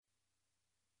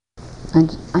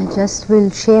And I just will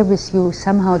share with you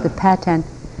somehow the pattern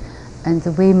and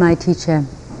the way my teacher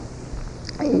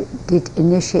did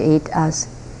initiate us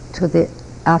to the,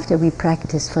 after we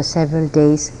practiced for several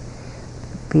days,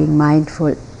 being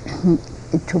mindful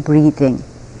to breathing.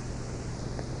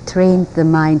 Trained the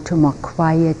mind to more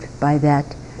quiet by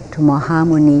that, to more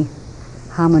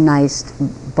harmonized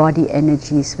body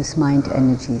energies with mind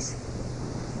energies.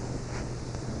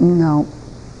 Now,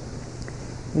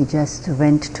 we just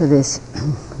went to this,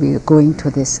 we are going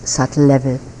to this subtle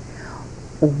level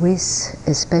with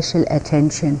a special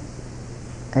attention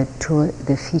to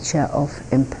the feature of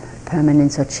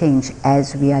impermanence or change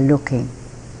as we are looking.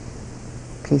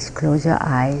 Please close your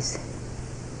eyes,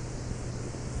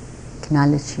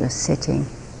 acknowledge you're sitting.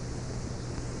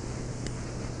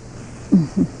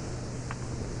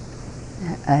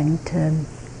 And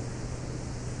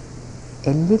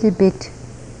a little bit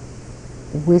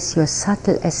with your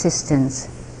subtle assistance,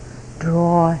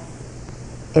 draw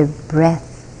a breath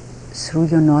through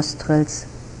your nostrils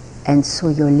and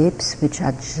through your lips, which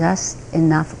are just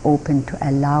enough open to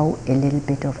allow a little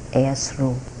bit of air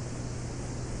through.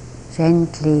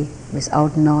 Gently,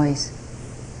 without noise,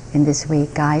 in this way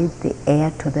guide the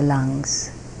air to the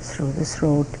lungs, through the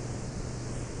throat,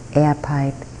 air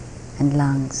pipe and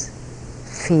lungs.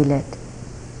 Feel it.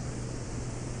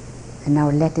 And now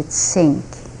let it sink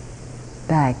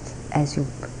back as you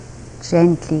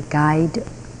gently guide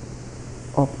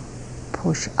or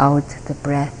push out the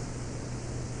breath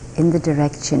in the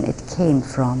direction it came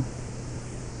from,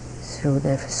 through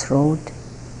the throat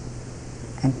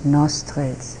and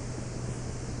nostrils,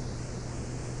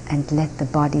 and let the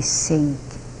body sink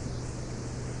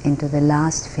into the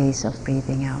last phase of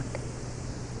breathing out.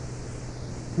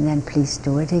 And then please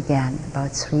do it again,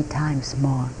 about 3 times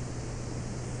more.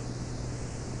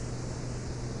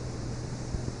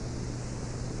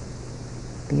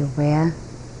 Be aware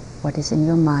what is in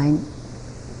your mind.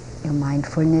 Your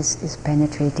mindfulness is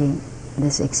penetrating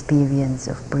this experience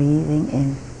of breathing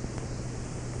in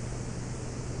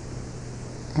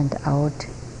and out,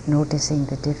 noticing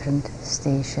the different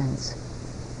stations.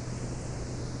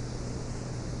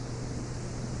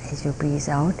 As you breathe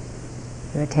out,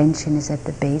 your attention is at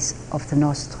the base of the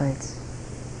nostrils,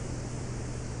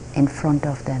 in front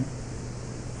of them,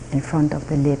 in front of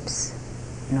the lips,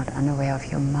 not unaware of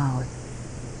your mouth.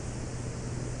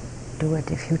 Do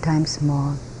it a few times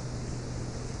more.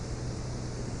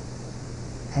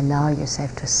 Allow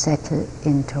yourself to settle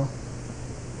into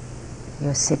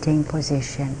your sitting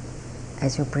position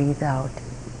as you breathe out.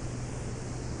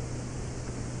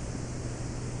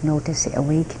 Notice the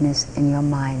awakeness in your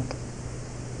mind.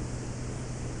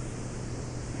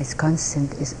 As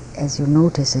constant as you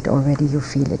notice it, already you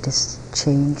feel it is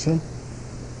changing.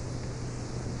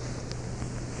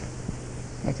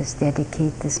 Let us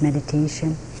dedicate this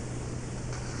meditation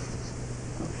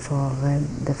for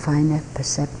the finer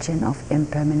perception of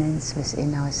impermanence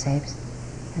within ourselves,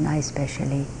 and I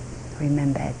especially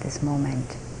remember at this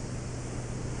moment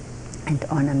and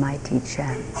honor my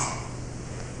teacher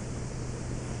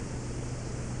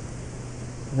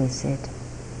with it.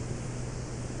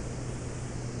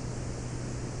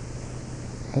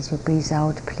 As you breathe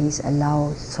out, please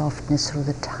allow softness through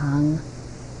the tongue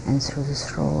and through the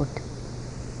throat.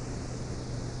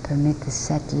 Permit the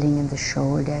settling in the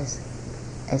shoulders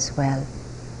as well,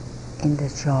 in the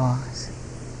jaws,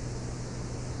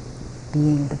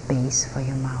 being the base for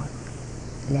your mouth.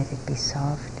 Let it be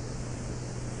soft,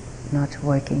 not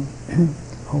working,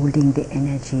 holding the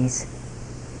energies.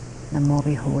 The more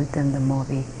we hold them, the more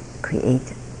we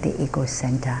create the ego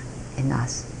center in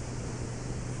us.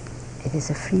 It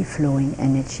is a free-flowing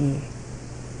energy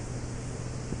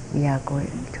we are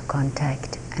going to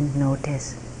contact and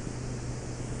notice.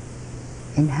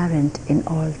 Inherent in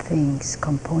all things,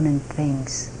 component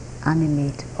things,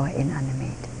 animate or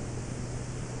inanimate.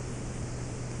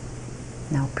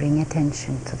 Now bring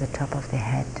attention to the top of the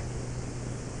head.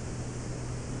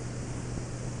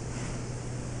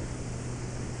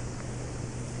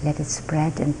 Let it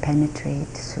spread and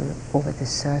penetrate over the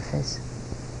surface.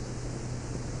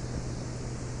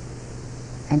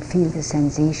 And feel the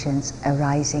sensations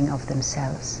arising of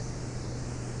themselves.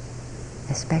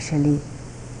 Especially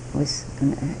with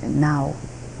now,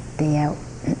 they are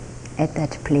at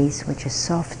that place which is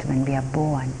soft when we are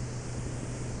born.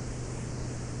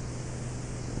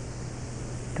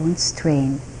 Don't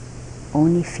strain,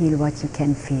 only feel what you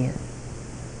can feel.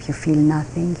 If you feel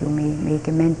nothing, you may make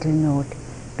a mental note,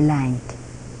 blank,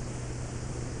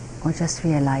 or just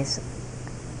realize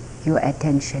your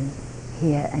attention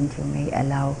here, and you may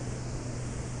allow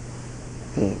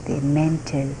the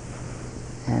mental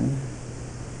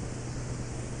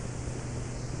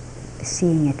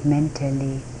seeing it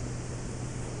mentally.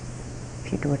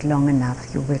 If you do it long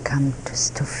enough, you will come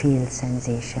to feel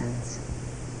sensations.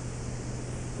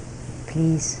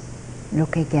 Please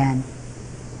look again.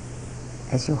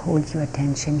 As you hold your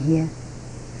attention here,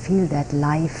 feel that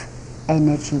life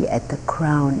energy at the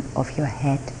crown of your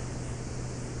head.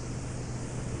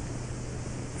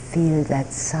 Feel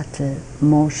that subtle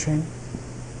motion,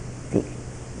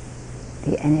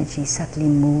 the energy subtly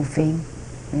moving.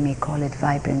 We may call it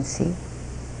vibrancy.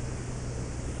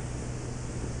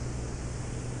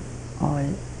 All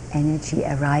energy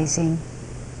arising,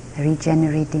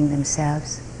 regenerating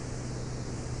themselves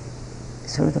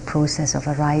through the process of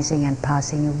arising and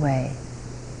passing away.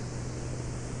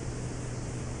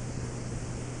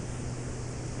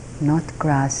 Not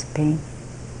grasping,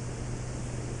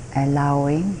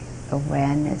 allowing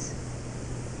awareness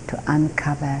to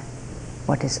uncover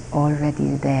what is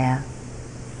already there.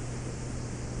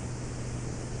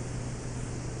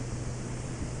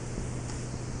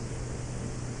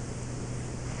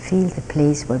 Feel the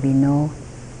place where we know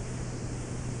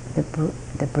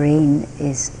the brain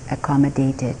is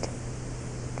accommodated,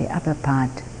 the upper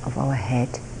part of our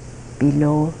head,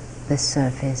 below the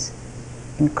surface,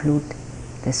 include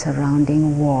the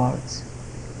surrounding walls.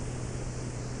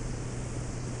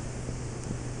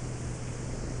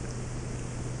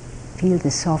 Feel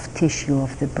the soft tissue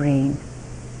of the brain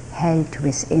held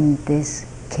within this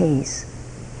case,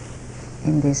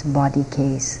 in this body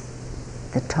case,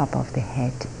 the top of the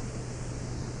head,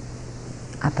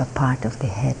 upper part of the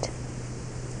head.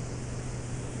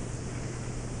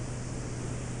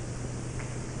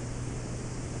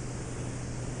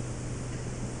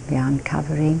 We are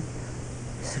uncovering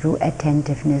through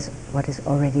attentiveness what is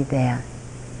already there.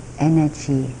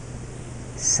 Energy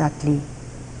subtly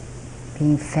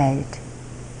being felt.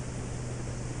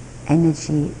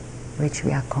 Energy which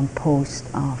we are composed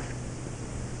of.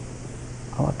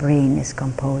 Our brain is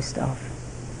composed of.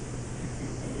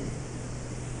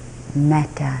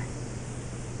 Matter,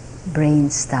 brain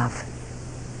stuff,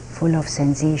 full of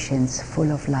sensations,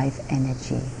 full of life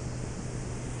energy.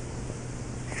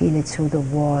 Feel it through the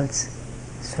walls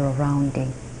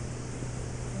surrounding,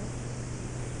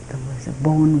 the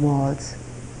bone walls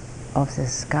of the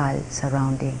skull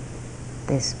surrounding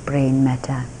this brain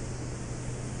matter.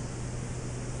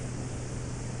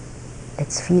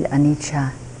 Let's feel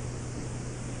anicca,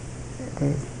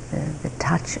 the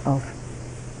touch of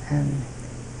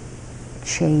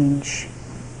change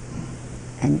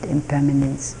and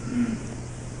impermanence.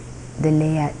 In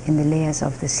the layers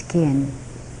of the skin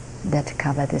that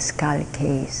cover the skull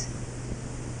case.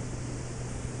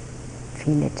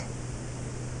 Feel it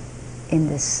in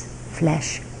this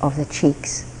flesh of the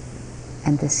cheeks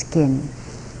and the skin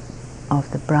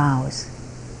of the brows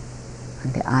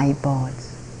and the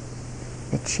eyeballs,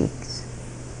 the cheeks.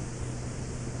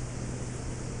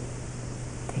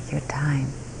 Take your time.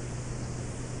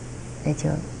 Let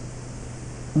your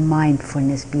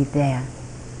mindfulness be there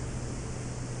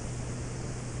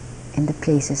in the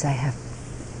places I have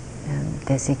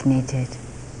designated.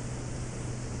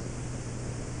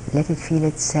 Let it feel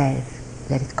itself,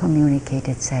 let it communicate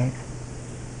itself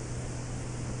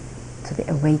to the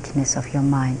awakeness of your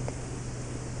mind.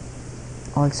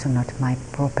 Also not my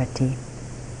property.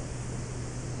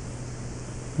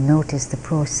 Notice the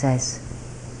process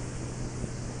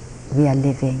we are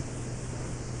living.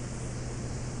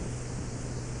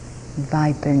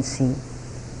 Vibrancy,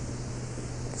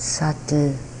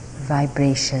 subtle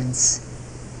vibrations,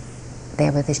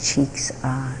 there where the cheeks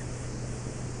are,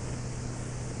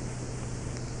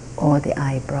 or the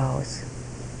eyebrows,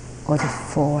 or the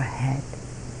forehead.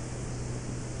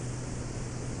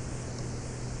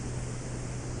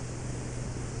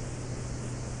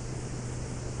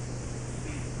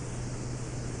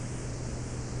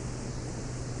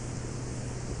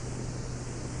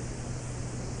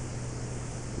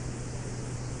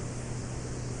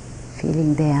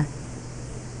 Feeling there.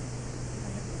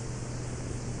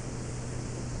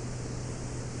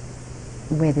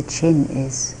 Where the chin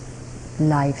is,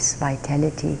 life's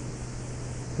vitality,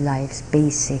 life's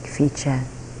basic feature,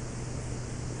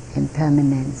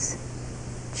 impermanence,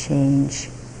 change,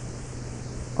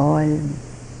 all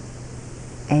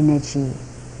energy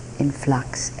in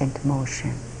flux and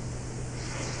motion.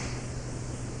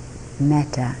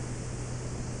 Matter,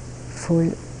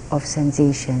 full of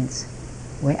sensations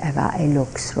wherever I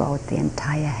look throughout the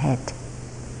entire head.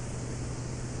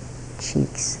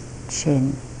 Cheeks,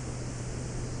 chin,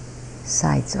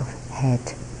 sides of head,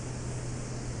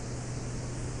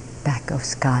 back of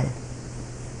skull.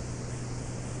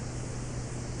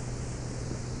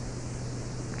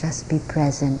 Just be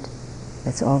present,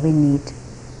 that's all we need.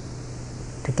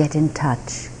 to get in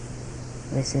touch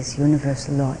with this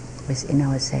universal law within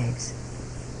ourselves.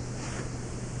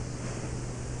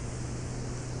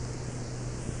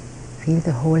 Feel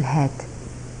the whole head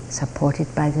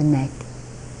supported by the neck.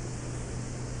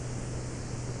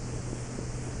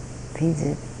 Feel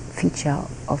the feature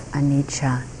of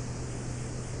anicca.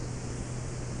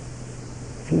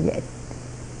 Feel the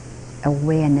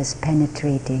awareness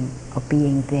penetrating or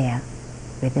being there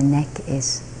where the neck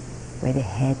is, where the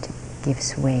head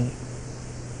gives way.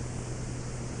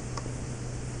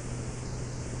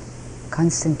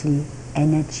 Constantly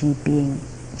energy being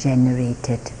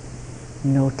generated.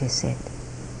 Notice it.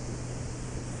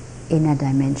 Inner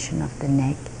dimension of the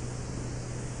neck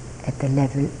at the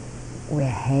level where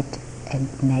head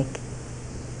and neck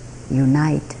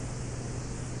unite.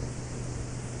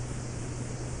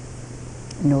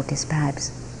 Notice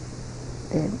perhaps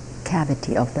the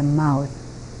cavity of the mouth,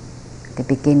 the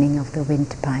beginning of the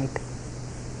windpipe.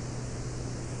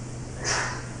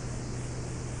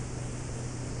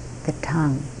 The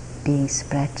tongue being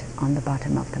spread on the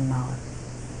bottom of the mouth.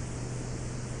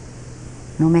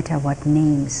 No matter what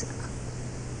names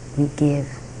we give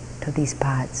to these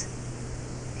parts,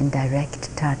 in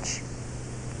direct touch,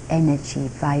 energy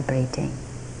vibrating,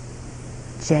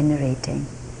 generating,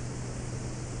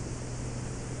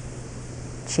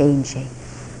 changing.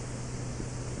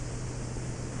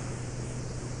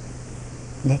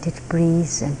 Let it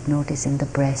breathe and notice in the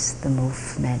breath the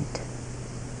movement.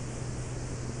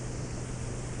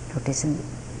 Notice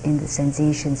in the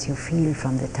sensations you feel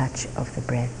from the touch of the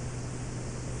breath.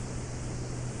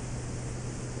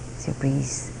 As you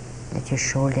breathe, let your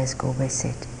shoulders go with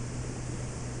it.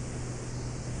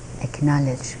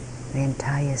 Acknowledge the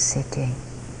entire sitting.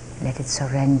 Let it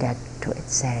surrender to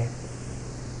itself.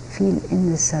 Feel in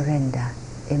the surrender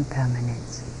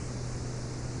impermanence,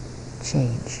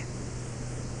 change.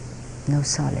 No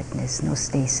solidness, no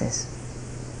stasis.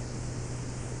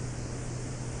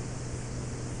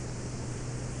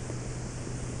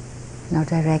 Now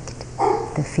direct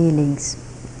the feelings,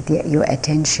 your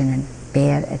attention, and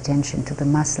bear attention to the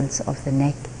muscles of the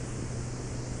neck.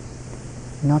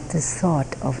 Not the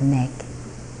thought of neck,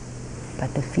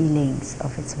 but the feelings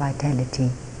of its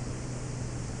vitality.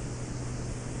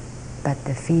 But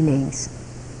the feelings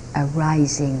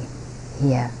arising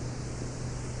here.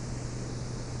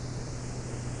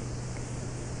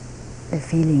 The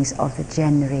feelings of the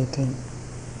generating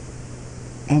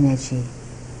energy.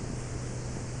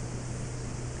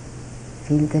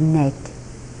 Feel the neck,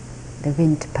 the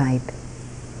windpipe.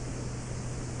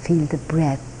 Feel the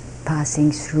breath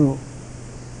passing through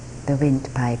the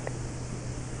windpipe,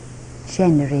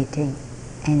 generating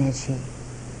energy,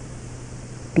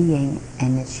 being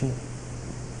energy.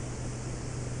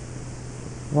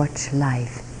 Watch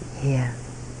life here.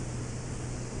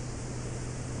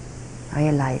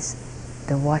 Realize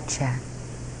the watcher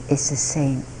is the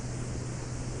same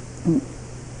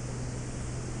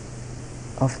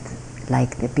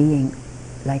like the being,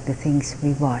 like the things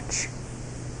we watch,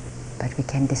 but we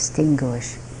can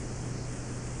distinguish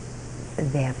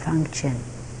their function,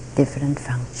 different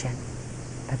function,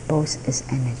 but both is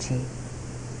energy.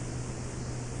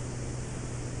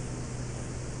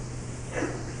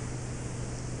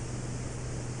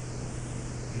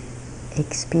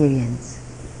 Experience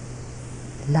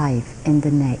life in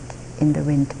the neck, in the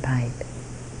windpipe,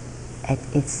 at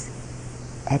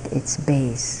its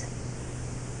base,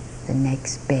 the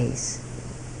neck's base,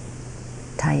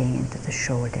 tying into the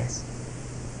shoulders.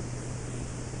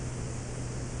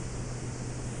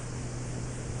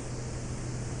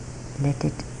 Let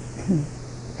it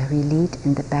relate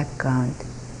in the background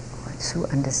through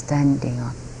understanding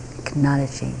or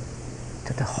acknowledging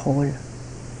to the whole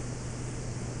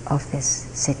of this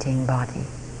sitting body.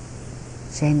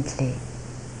 Gently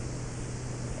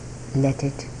let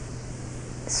it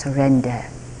surrender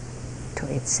to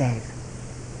itself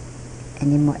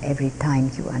anymore every time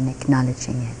you are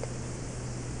acknowledging it.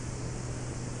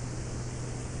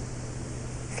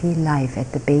 Feel life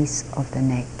at the base of the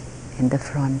neck, in the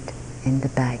front, in the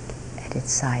back, at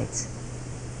its sides,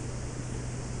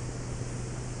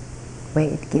 where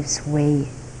it gives way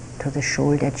to the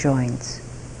shoulder joints.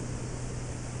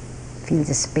 Feel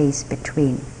the space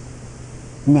between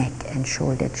neck and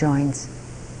shoulder joints.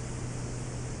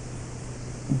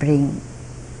 Bring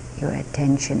your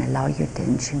attention, allow your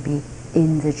attention be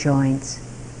in the joints.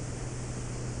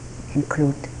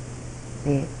 Include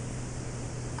the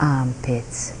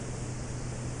armpits.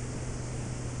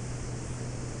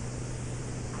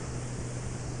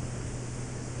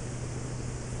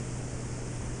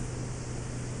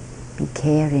 Be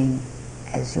caring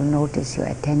as you notice your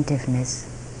attentiveness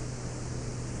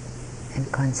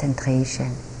and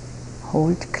concentration.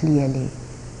 Hold clearly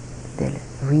the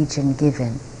region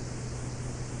given.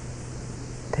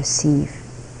 Perceive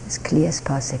as clear as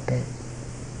possible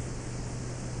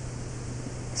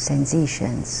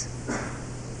sensations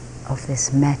of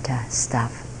this matter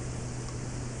stuff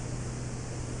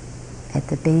at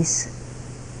the base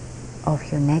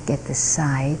of your neck, at the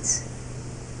sides,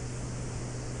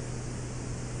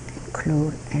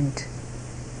 and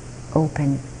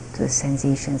open to the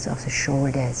sensations of the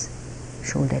shoulders,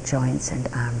 shoulder joints and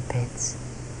armpits.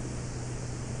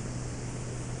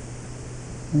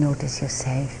 Notice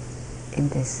yourself in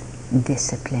this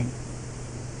discipline,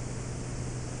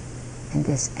 in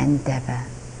this endeavor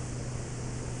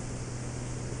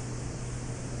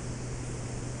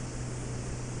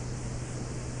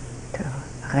to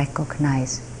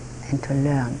recognize and to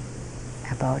learn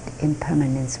about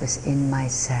impermanence within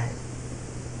myself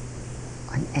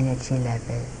on energy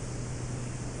level.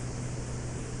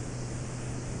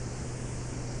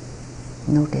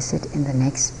 Notice it in the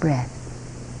next breath.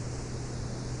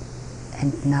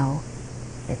 And now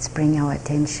let's bring our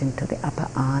attention to the upper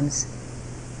arms,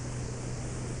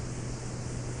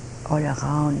 all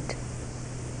around.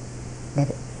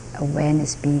 Let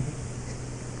awareness be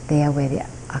there where the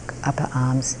upper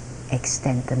arms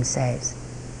extend themselves.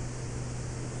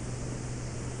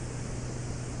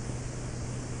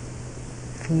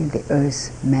 Feel the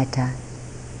earth matter,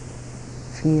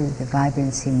 feel the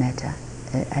vibrancy matter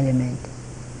element.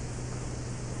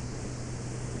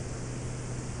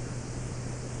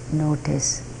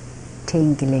 Notice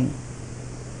tingling.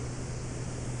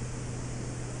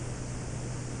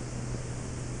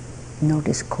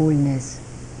 Notice coolness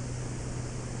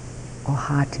or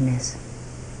hardness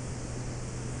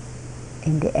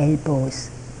in the elbows,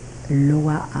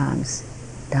 lower arms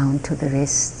down to the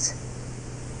wrists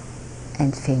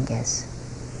and fingers.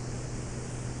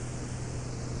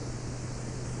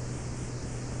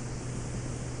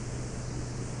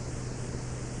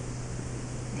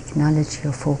 Acknowledge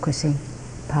your focusing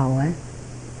power,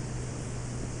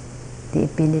 the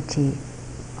ability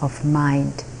of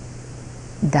mind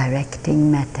directing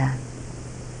matter.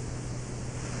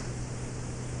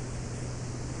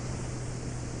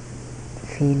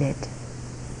 Feel it.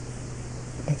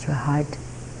 Let your heart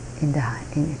in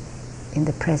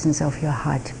the presence of your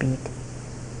heartbeat,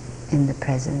 in the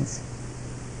presence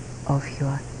of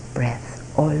your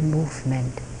breath, all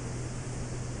movement,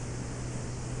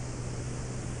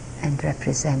 and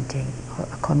representing or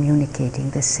communicating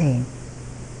the same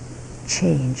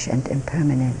change and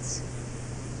impermanence.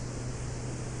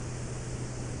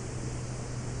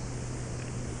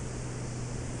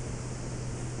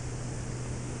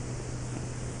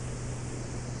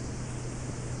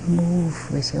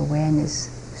 Move with your awareness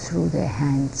through the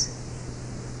hands,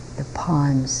 the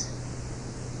palms,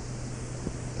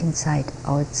 inside,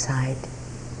 outside,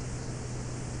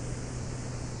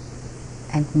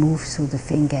 and move through the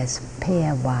fingers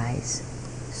pairwise,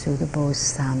 through the both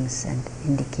thumbs and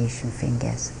indication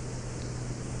fingers,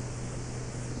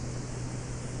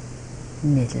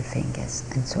 middle fingers,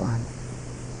 and so on.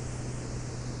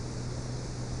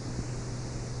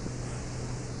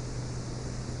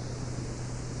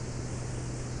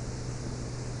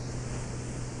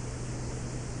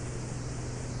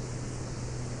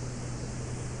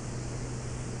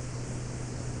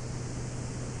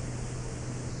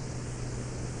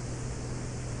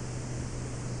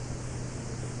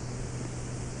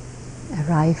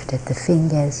 Arrived at the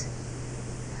fingers,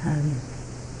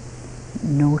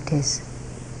 notice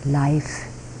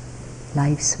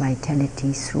life's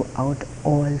vitality throughout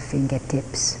all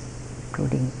fingertips,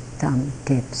 including thumb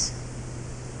tips,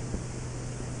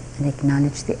 and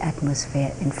acknowledge the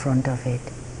atmosphere in front of it,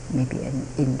 maybe an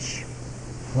inch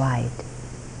wide.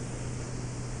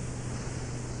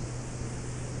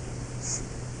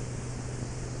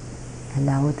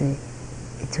 Allow it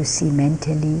to see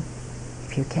mentally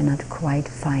if you cannot quite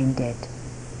find it.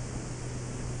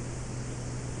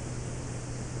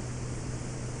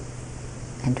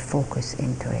 And focus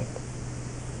into it.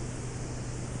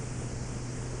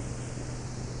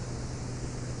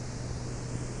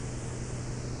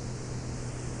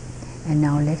 And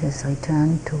now let us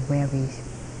return to where we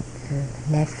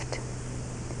left,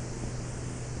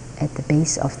 at the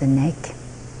base of the neck,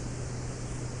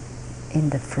 in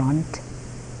the front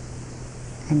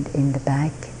and in the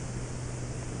back.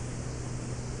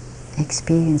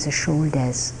 Experience the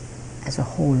shoulders as a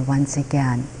whole once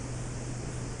again.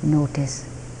 Notice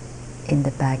in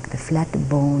the back the flat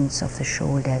bones of the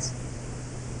shoulders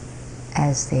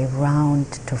as they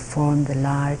round to form the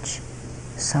large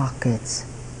sockets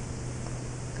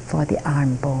for the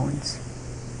arm bones.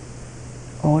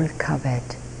 all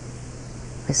covered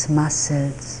with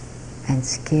muscles and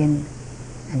skin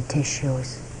and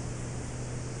tissues.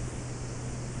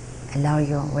 Allow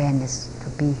your awareness to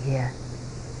be here.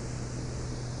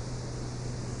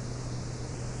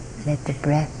 Let the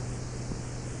breath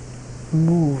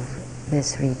move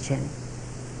this region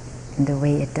in the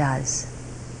way it does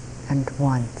and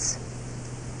wants.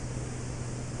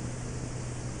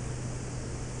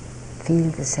 Feel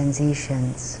the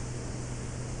sensations,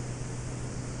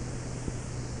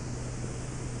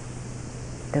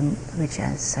 which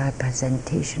is a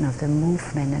representation of the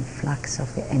movement and flux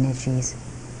of the energies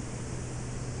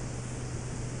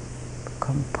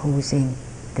composing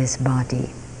this body.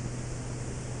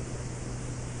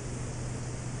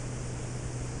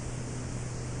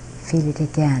 Feel it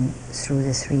again through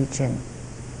this region.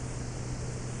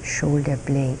 Shoulder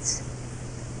blades,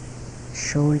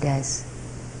 shoulders,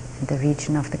 and the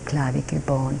region of the clavicle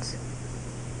bones.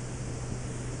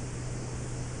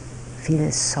 Feel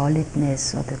the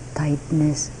solidness or the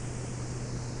tightness.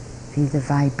 Feel the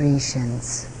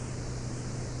vibrations,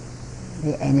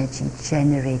 the energy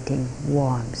generating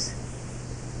warmth.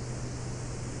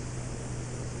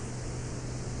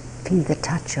 Feel the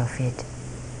touch of it.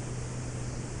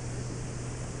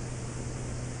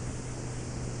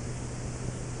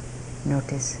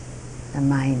 Notice the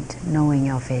mind knowing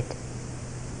of it.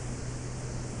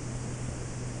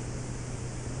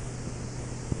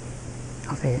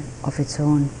 Of its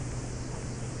own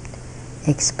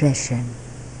expression,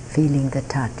 feeling the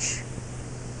touch.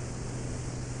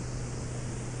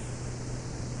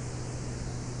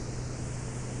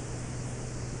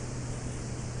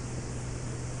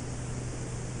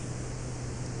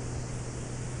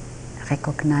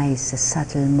 Recognize the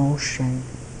subtle motion,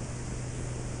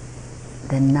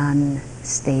 the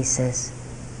non-stasis.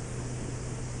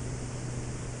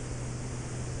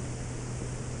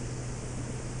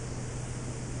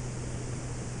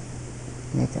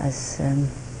 Let us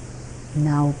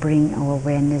now bring our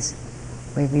awareness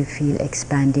where we feel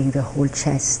expanding the whole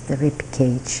chest, the rib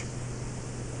cage.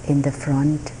 In the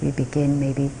front, we begin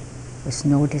maybe with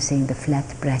noticing the flat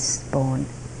breastbone,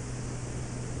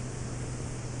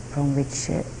 from which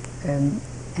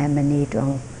emanate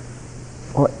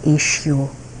or issue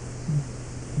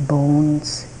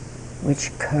bones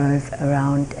which curve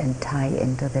around and tie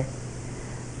into the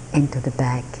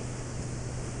back,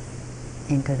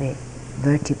 into the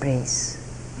vertebrae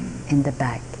in the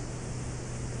back,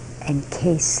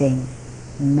 encasing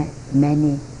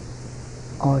many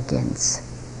organs.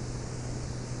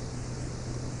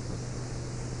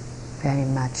 Very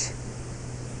much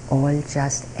all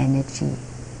just energy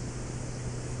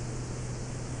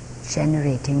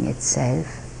generating itself,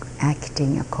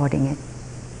 acting according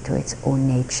to its own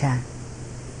nature.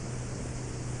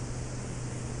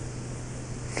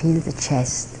 Feel the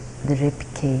chest, the rib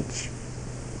cage,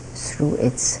 through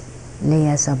its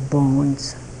layers of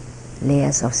bones,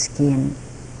 layers of skin,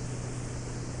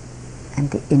 and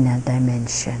the inner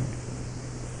dimension.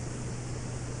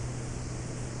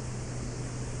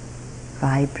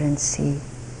 Vibrancy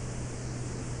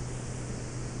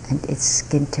and its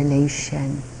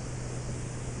scintillation,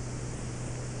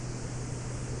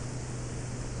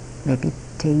 maybe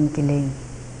tingling,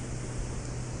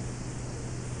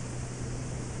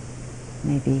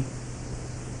 maybe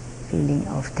feeling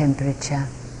of temperature.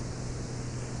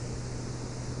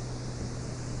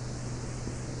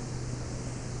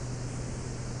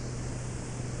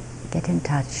 Get in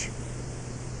touch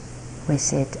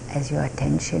with it as your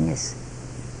attention is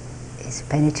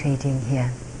penetrating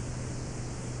here.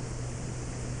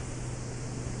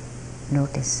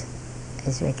 Notice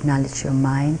as you acknowledge your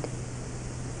mind,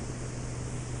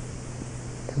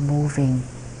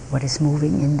 what is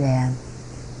moving in there.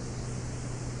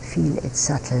 Feel its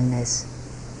subtleness.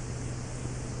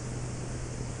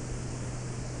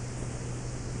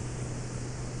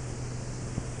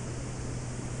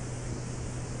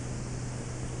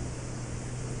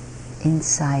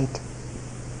 Inside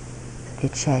the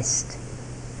chest,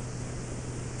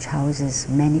 which houses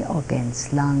many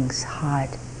organs, lungs,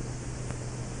 heart,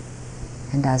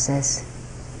 and others,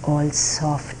 all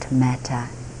soft matter,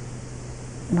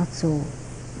 not so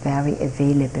very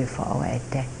available for our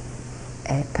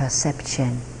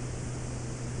perception.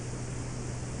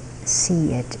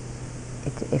 See it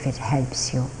if it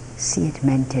helps you. See it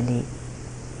mentally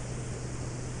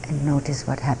and notice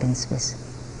what happens with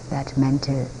that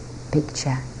mental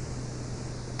picture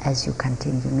as you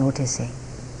continue noticing.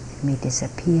 It may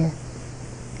disappear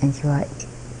and you are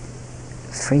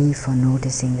free for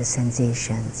noticing the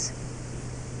sensations.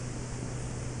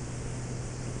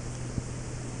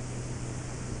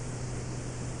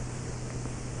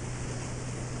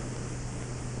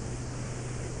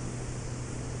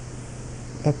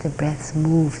 Let the breath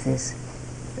move this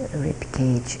rib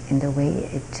cage in the way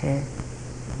it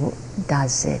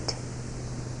does it.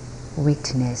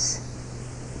 Witness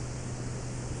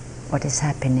what is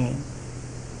happening.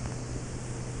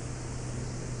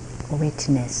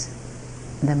 Witness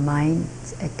the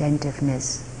mind's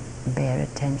attentiveness, bare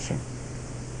attention,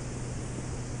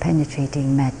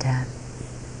 penetrating metta.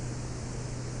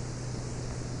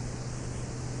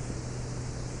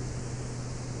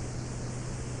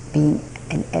 Being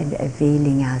and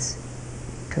availing us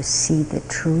to see the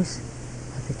truth,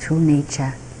 or the true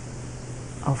nature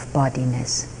of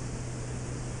bodiness.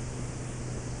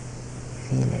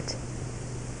 Feel it.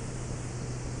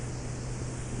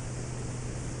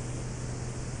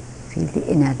 Feel the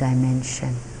inner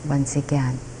dimension once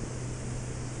again,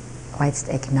 whilst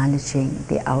acknowledging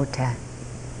the outer,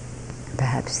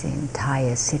 perhaps the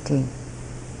entire sitting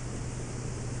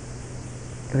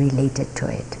related to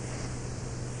it.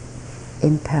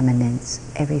 Impermanence,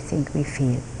 everything we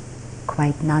feel,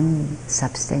 quite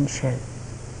non-substantial.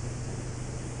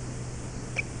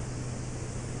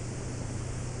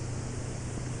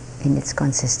 In its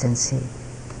consistency.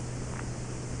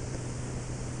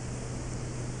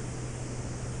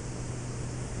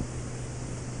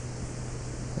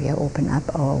 We open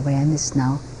up our awareness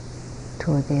now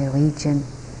to the region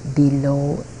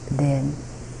below the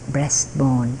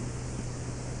breastbone,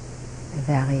 a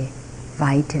very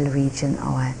vital region,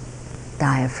 our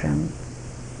diaphragm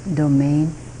domain.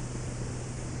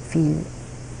 Feel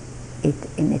it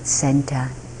in its center,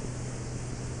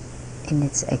 in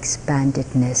its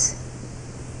expandedness.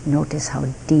 Notice how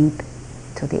deep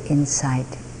to the inside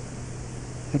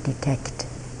you detect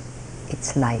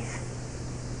its life.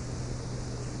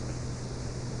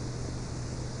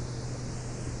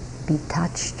 Be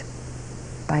touched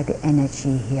by the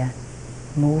energy here,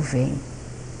 moving,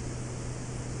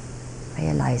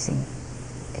 realizing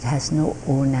it has no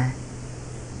owner.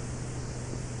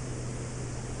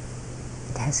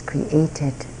 It has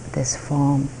created this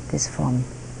form,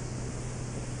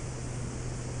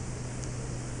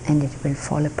 and it will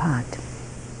fall apart.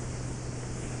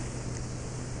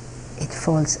 It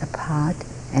falls apart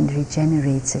and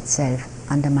regenerates itself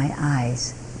under my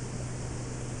eyes,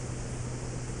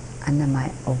 under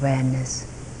my awareness.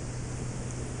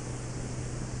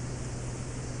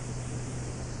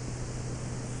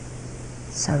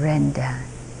 Surrender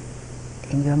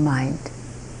in your mind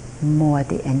more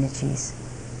the energies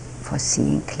for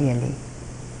seeing clearly.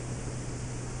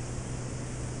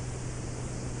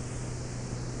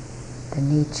 The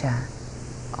nature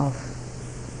of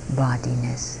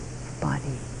bodiness,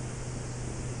 body.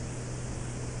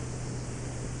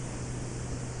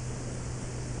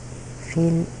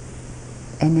 Feel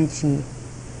energy,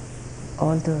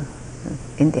 although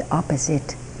in the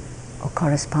opposite or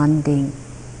corresponding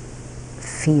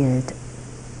field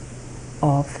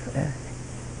of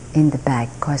in the back,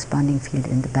 corresponding field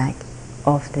in the back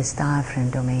of this diaphragm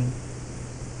domain.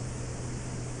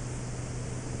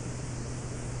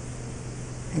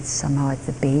 It's somehow at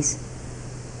the base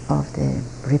of the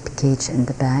rib cage in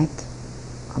the back,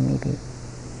 or maybe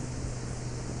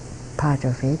part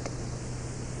of it.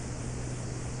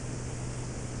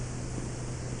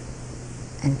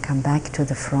 And come back to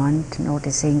the front,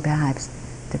 noticing perhaps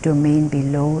the domain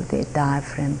below the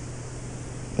diaphragm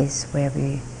is where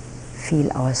we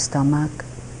feel our stomach.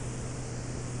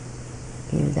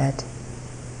 Feel that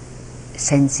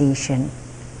sensation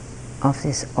of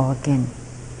this organ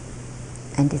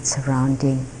and its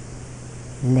surrounding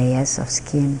layers of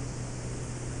skin.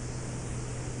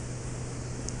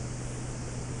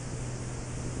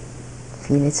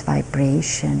 Feel its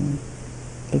vibration,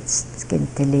 its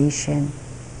scintillation,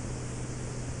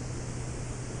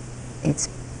 its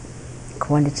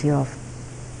quality of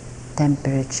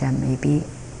temperature maybe.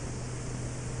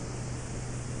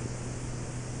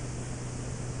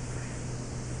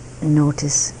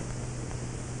 Notice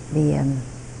the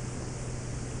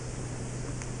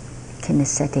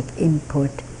kinesthetic input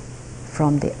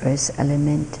from the earth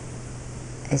element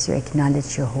as you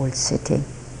acknowledge your whole sitting.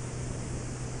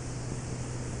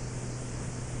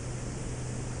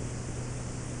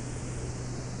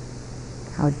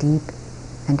 How deep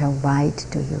and how wide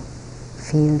do you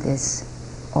feel this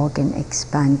organ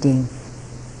expanding?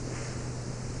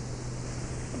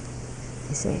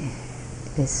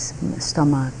 This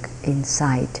stomach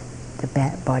inside the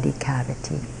body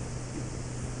cavity.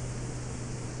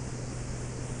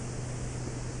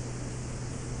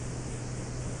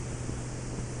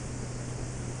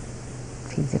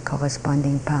 Feel the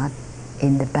corresponding part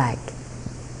in the back.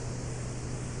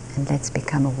 And let's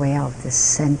become aware of the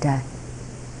center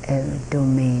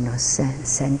domain or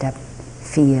center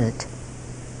field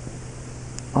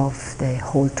of the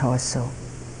whole torso,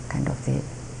 kind of the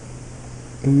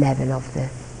level of the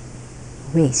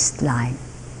waistline.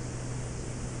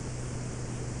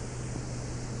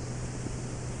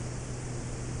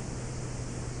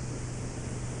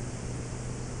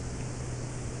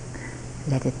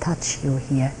 Let it touch you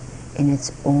here in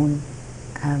its own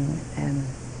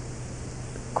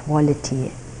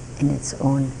quality, in its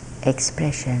own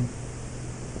expression.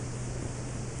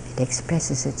 It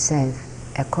expresses itself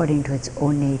according to its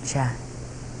own nature.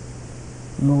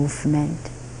 Movement,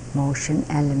 motion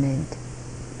element,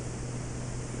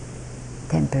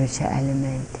 temperature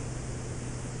element,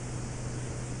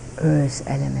 earth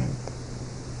element,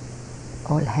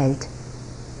 all held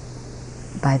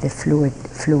by the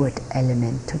fluid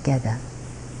element together.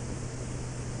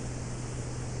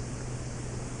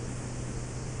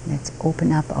 Let's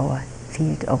open up our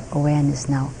field of awareness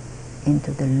now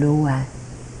into the lower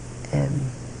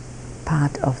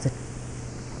part of the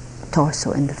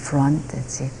torso in the front.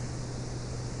 That's the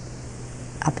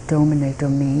abdominal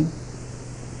domain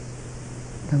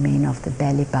of the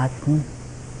belly button.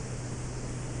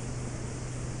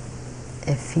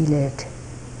 Feel it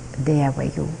there where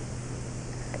you,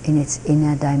 in its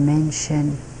inner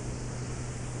dimension,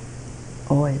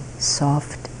 all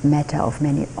soft matter of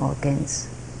many organs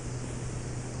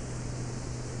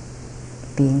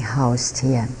being housed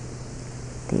here.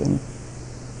 The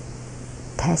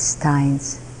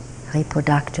intestines,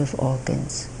 reproductive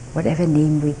organs, whatever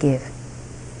name we give,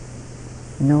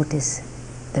 notice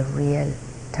the real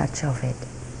touch of it,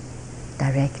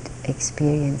 direct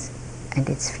experience and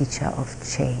its feature of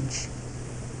change.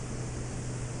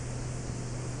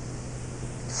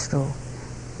 Through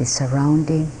the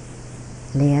surrounding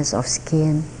layers of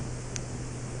skin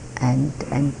and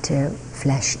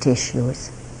flesh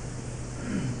tissues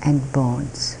and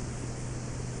bones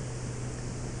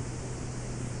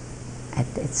at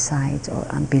its sides or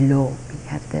below. We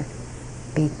have the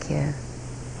big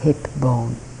hip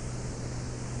bone.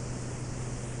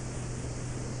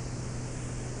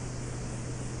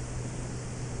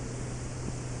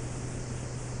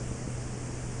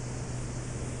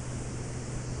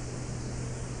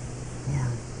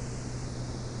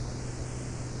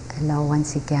 Allow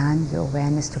once again your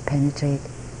awareness to penetrate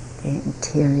the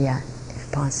interior,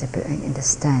 if possible, and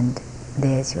understand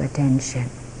there's your attention.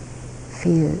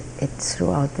 Feel it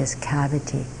throughout this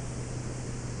cavity.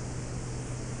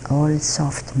 All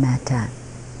soft matter,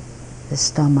 the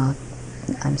stomach,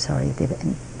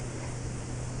 the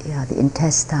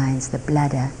intestines, the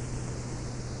bladder,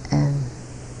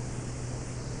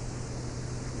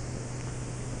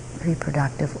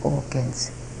 reproductive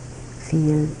organs.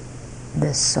 Feel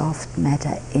the soft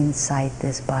matter inside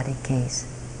this body case.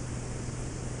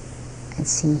 And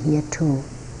see here too,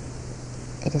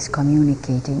 it is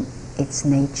communicating its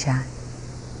nature,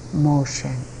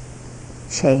 motion,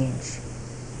 change,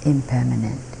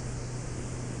 impermanent.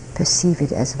 Perceive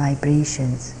it as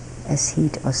vibrations, as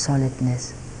heat or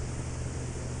solidness,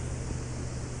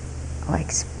 or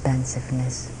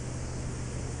expansiveness.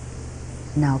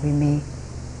 Now we may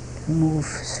move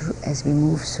through, as we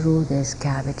move through this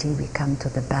cavity, we come to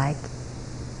the back,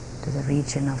 to the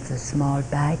region of the small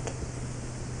back.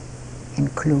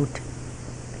 Include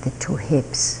the two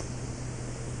hips.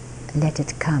 Let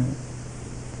it come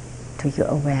to your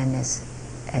awareness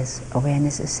as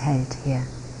awareness is held here.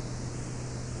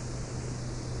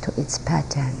 To its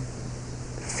pattern,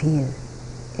 feel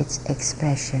its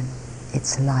expression,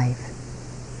 its life.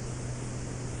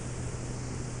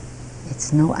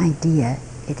 It's no idea,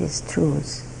 it is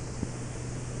truth.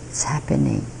 It's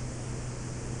happening.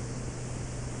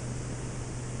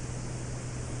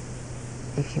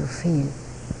 If you feel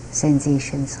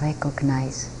sensations,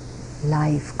 recognize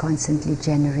life constantly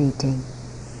generating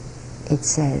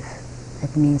itself.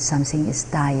 That means something is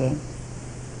dying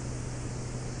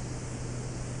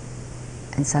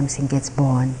and something gets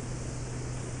born.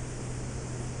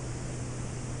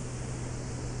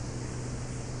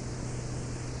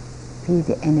 Feel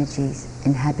the energies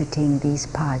inhabiting these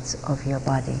parts of your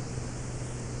body.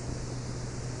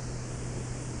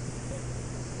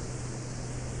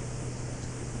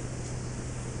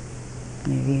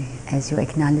 Maybe as you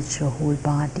acknowledge your whole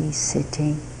body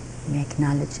sitting, you may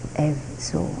acknowledge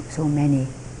so many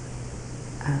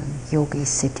yogis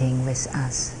sitting with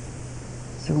us,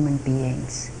 human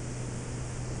beings,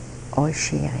 all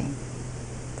sharing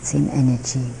the same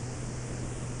energy.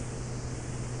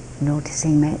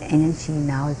 Noticing my energy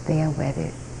now there where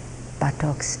the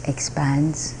buttocks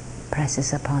expands,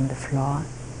 presses upon the floor,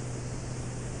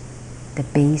 the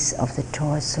base of the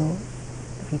torso,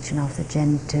 the region of the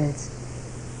genitals,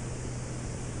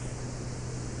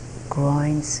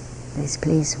 groins this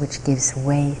place which gives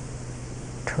way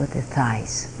to the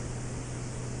thighs.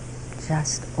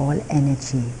 Just all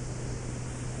energy.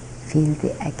 Feel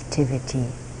the activity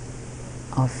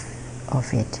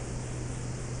of it.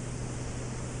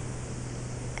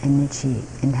 Energy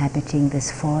inhabiting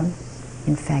this form,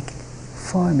 in fact,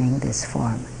 forming this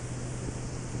form.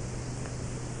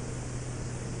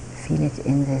 Feel it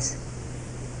in this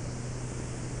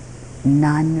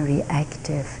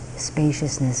non-reactive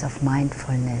spaciousness of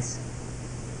mindfulness.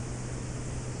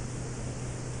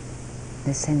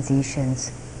 The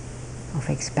sensations of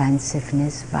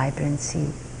expansiveness,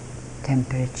 vibrancy,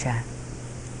 temperature,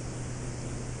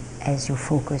 as you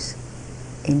focus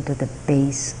into the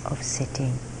base of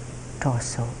sitting,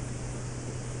 torso.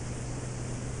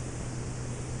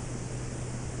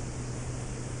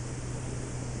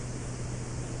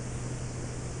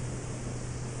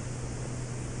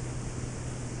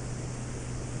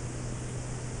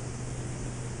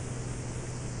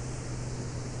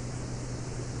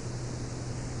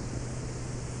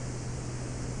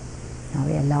 Now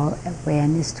we allow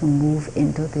awareness to move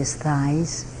into these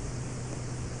thighs.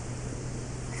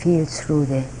 Feel through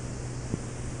the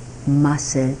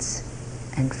muscles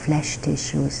and flesh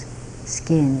tissues,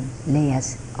 skin,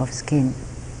 layers of skin,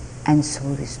 and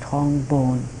through the strong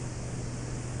bone,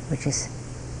 which is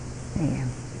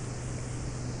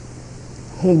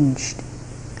hinged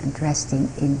and resting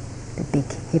in the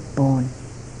big hip bone,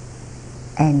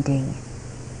 ending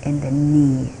in the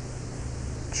knee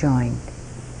joint.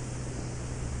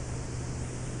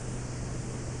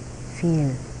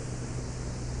 Feel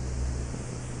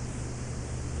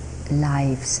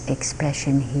life's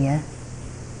expression here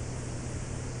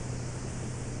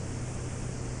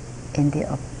in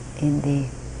the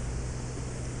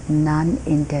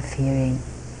non-interfering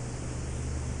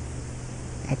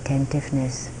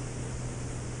attentiveness.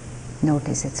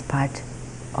 Notice it's part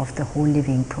of the whole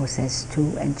living process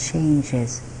too, and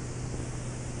changes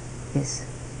this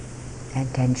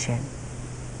attention.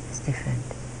 It's different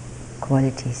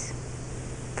qualities.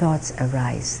 Thoughts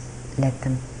arise, let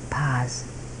them pass.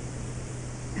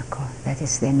 That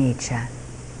is their nature,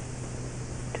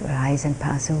 to arise and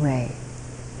pass away.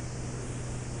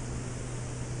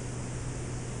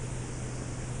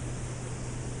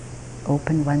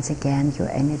 Open once again your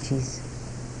energies,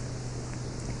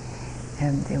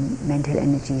 the mental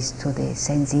energies, to the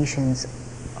sensations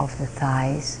of the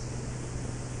thighs.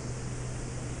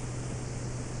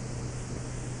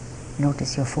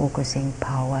 Notice your focusing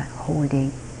power,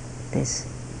 holding this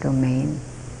domain.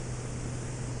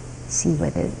 See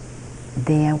whether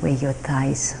there where your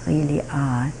thighs really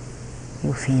are,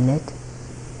 you feel it.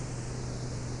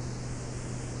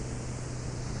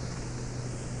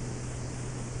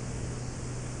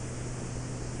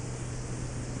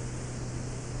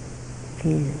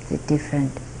 Feel the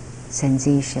different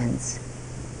sensations,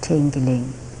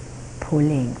 tingling,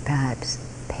 pulling, perhaps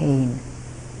pain,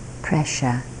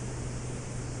 pressure,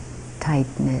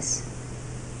 tightness.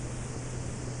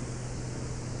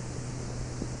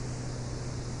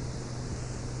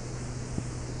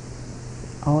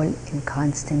 All in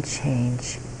constant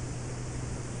change.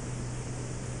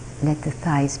 Let the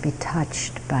thighs be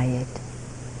touched by it,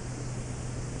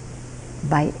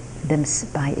 by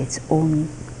its own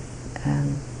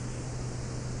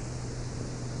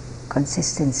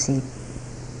consistency,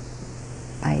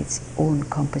 by its own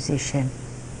composition.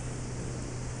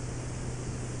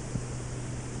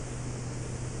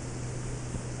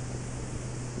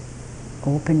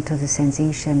 Open to the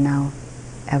sensation now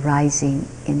arising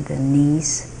in the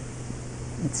knees,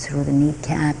 and through the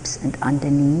kneecaps and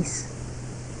underneath,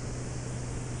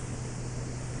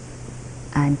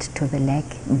 and to the leg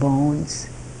bones,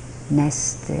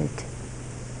 nested,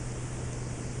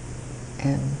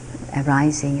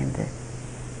 arising in the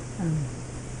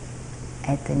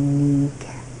at the knee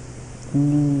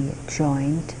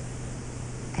joint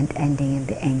and ending in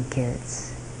the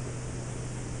ankles.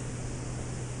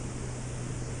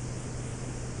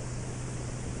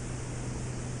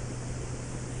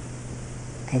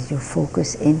 As you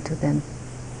focus into them,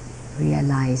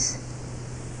 realize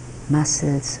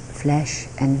muscles, flesh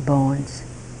and bones.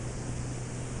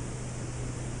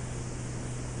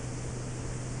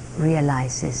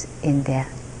 Realizes in their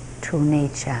true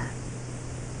nature,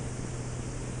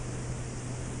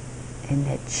 in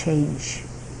their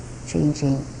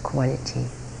changing quality,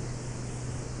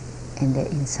 in their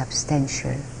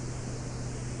insubstantial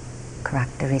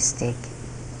characteristic.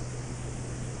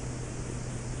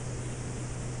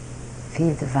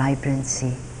 Feel the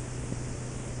vibrancy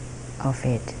of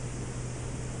it.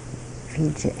 Feel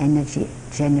the energy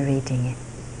generating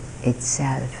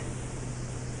itself.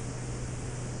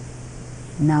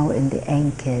 now in the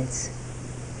ankles,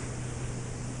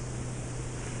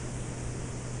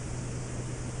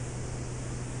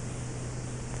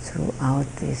 throughout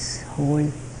this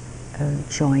whole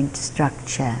joint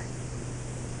structure,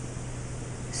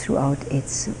 throughout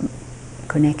its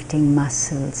connecting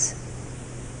muscles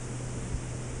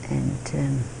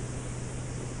and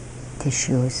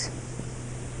tissues.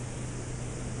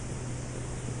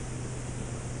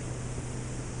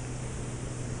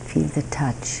 Feel the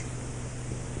touch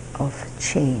of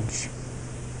change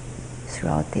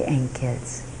throughout the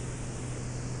ankles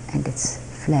and its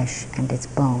flesh and its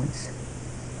bones,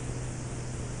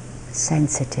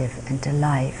 sensitive and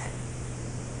alive.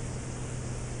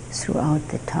 Throughout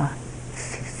the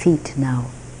feet now,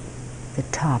 the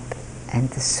top and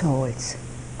the soles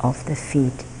of the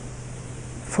feet,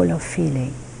 full of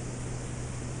feeling,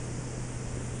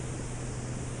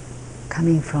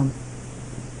 coming from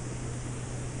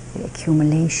the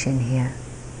accumulation here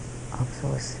of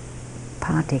those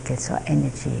particles or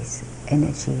energies,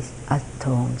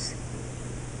 atoms,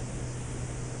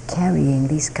 carrying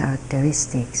these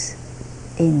characteristics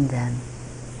in them.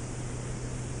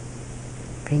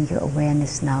 Bring your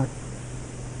awareness now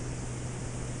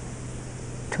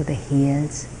to the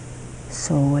heels,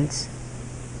 soles,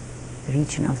 the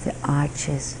region of the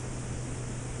arches,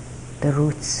 the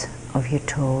roots of your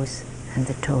toes and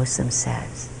the toes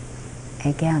themselves.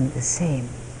 Again, the same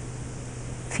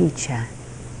feature.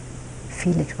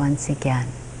 Feel it once again.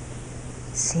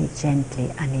 See gently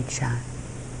anicca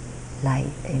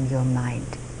lie in your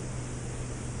mind.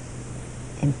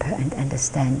 And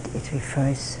understand it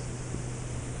refers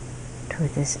to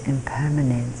this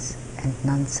impermanence and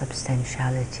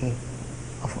non-substantiality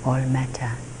of all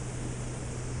matter.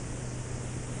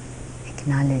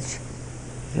 Acknowledge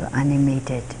your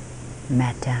animated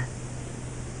matter.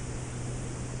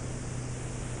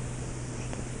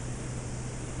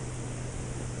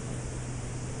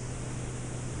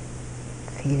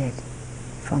 Feel it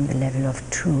from the level of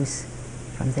truth,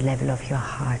 from the level of your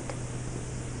heart.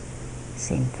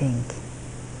 Same thing.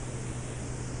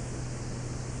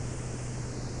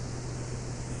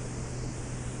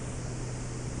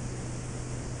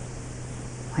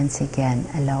 Once again,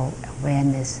 allow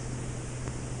awareness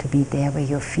to be there where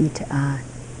your feet are.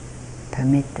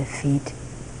 Permit the feet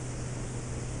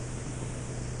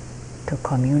to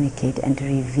communicate and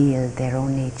reveal their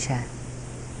own nature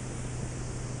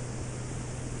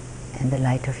in the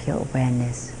light of your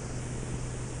awareness.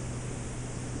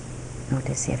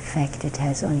 Notice the effect it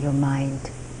has on your mind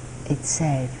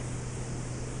itself.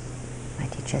 My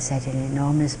teacher said an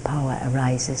enormous power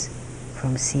arises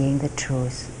from seeing the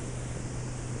truth,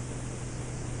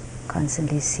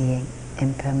 constantly seeing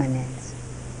impermanence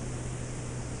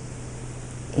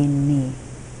in me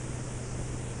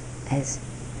as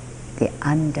the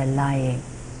underlying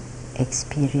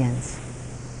experience.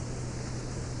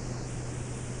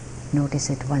 Notice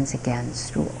it once again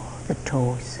through all the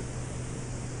toes.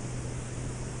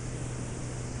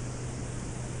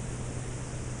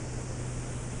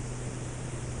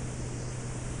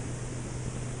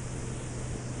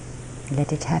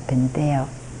 Let it happen there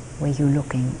where you're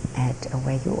looking at or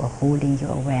where you are holding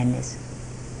your awareness.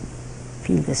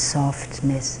 Feel the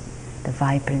softness, the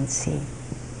vibrancy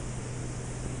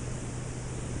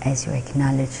as you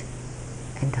acknowledge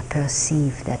and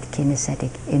perceive that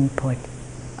kinesthetic input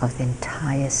of the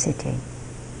entire sitting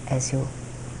as you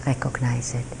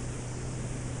recognize it.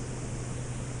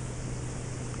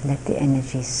 Let the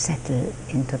energies settle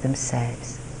into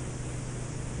themselves.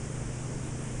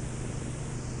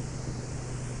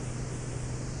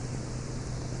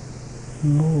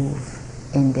 Move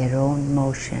in their own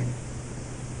motion,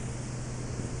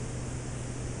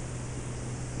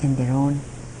 in their own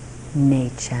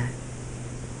nature.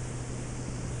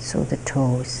 So the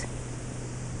toes,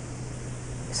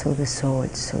 so the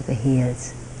soles, so the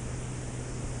heels,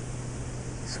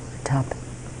 so the top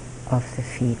of the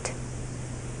feet.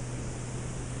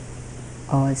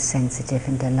 All sensitive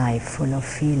and alive, full of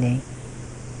feeling.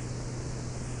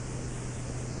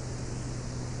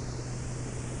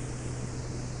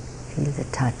 Feel the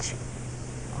touch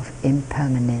of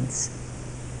impermanence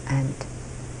and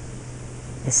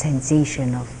the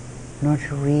sensation of not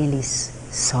really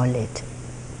solid.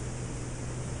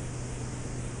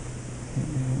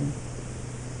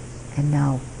 And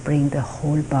now bring the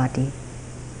whole body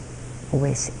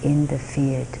within the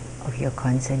field of your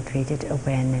concentrated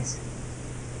awareness.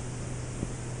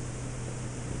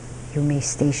 You may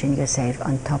station yourself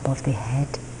on top of the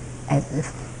head at the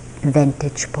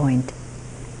vantage point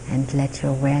and let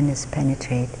your awareness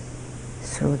penetrate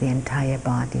through the entire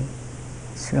body,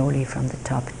 slowly from the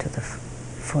top to the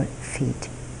feet.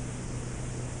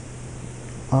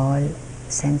 all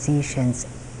sensations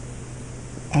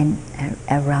and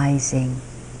arising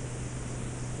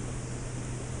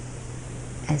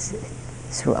as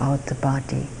throughout the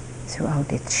body,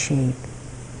 throughout its shape,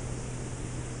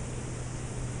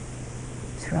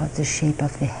 throughout the shape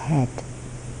of the head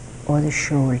or the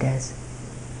shoulders,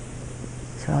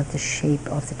 throughout the shape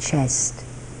of the chest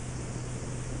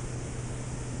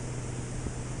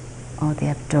or the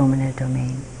abdominal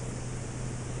domain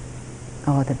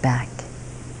or the back.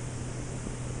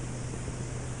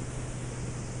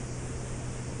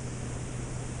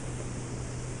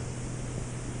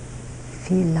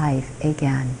 Feel life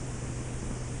again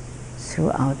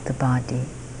throughout the body.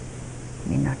 You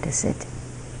may notice it.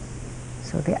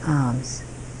 So the arms,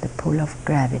 the pull of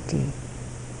gravity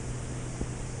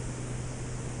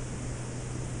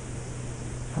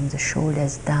from the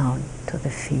shoulders down to the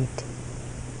feet,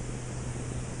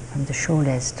 from the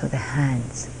shoulders to the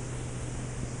hands,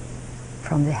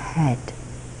 from the head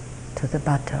to the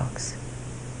buttocks.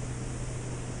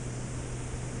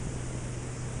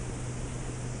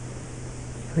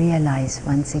 Realize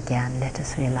once again, let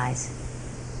us realize,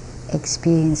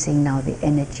 experiencing now the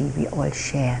energy we all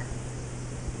share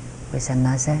with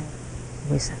another,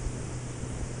 with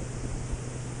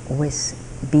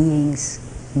beings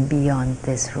beyond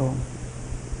this room.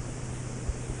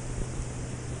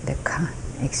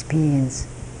 Experience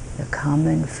the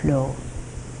common flow,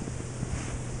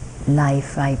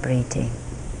 life vibrating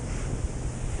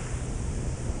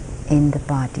in the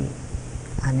body,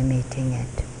 animating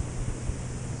it.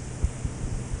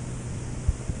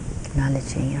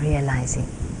 Acknowledging, realizing,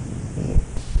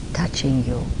 touching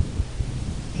you.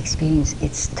 Experience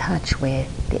its touch where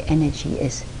the energy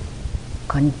is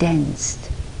condensed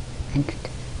and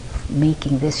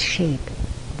making this shape,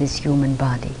 this human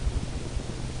body.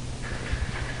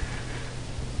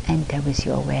 Enter with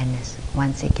your awareness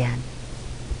once again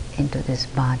into this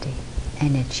body,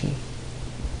 energy.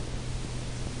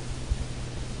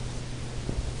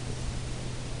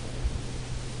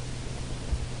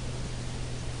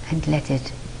 And let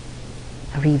it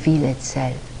reveal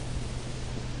itself.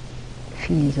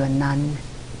 Feel your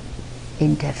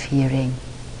non-interfering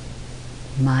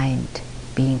mind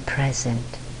being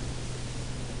present,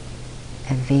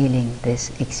 availing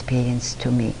this experience to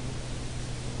me.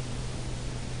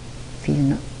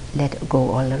 Feel, let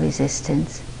go all the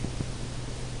resistance.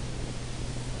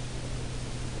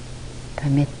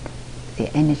 Permit the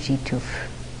energy to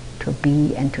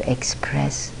be and to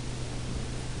express.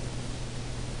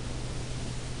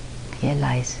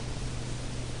 Realize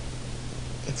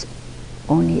it's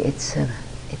only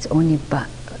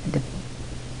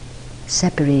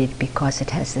separated because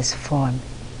it has this form.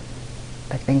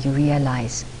 But when you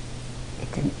realize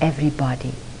it in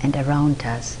everybody and around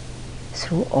us,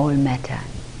 through all matter,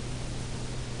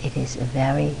 it is a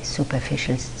very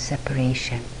superficial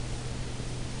separation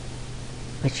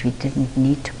which we didn't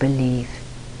need to believe.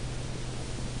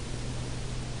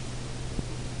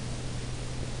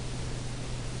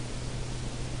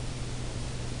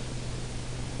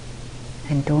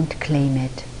 And don't claim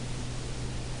it.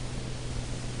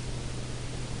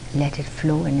 Let it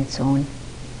flow in its own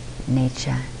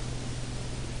nature.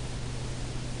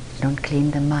 Don't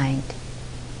claim the mind.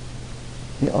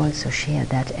 We also share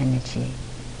that energy.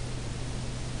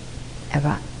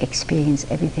 Experience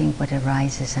everything what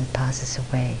arises and passes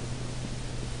away.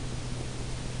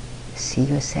 See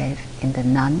yourself in the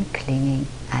non-clinging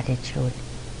attitude,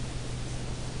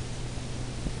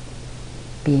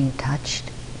 being touched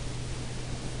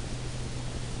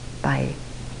by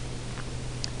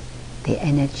the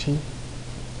energy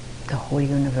the whole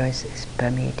universe is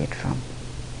permeated from,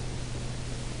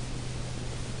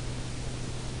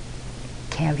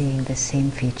 carrying the same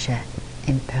feature,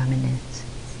 impermanence.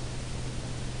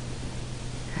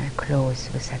 And I close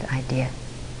with that idea.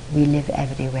 We live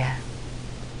everywhere.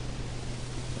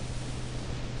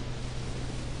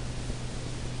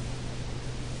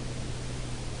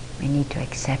 We need to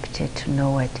accept it, to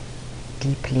know it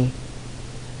deeply,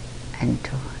 and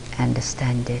to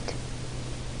understand it.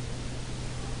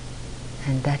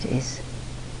 And that is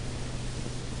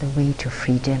the way to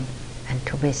freedom and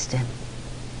to wisdom.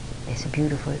 There's a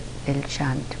beautiful little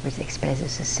chant which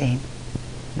expresses the same.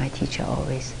 My teacher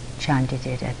always chanted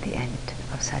it at the end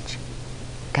of such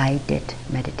guided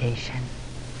meditation.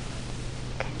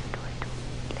 Can you do it?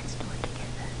 Let's do it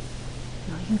together.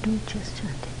 No, you do it, just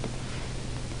chant it.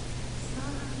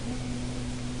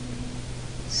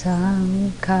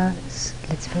 Sankas.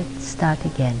 Let's start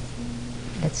again.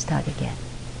 Let's start again.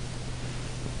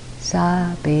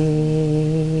 Sabe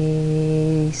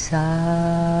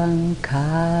Sankara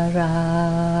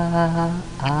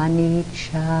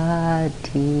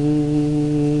anicchati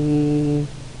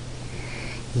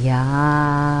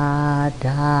yada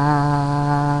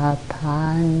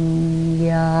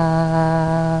panya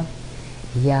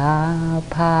yapasati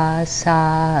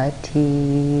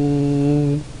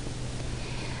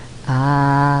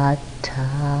attani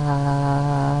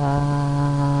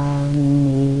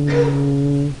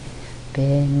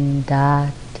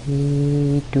bendati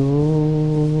dukkhe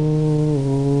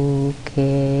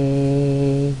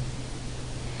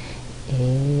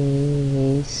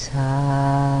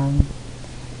esam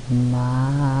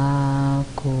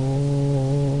mako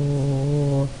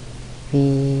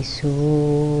visuddhiyam.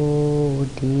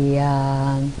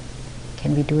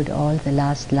 Can we do it all, the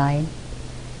last line?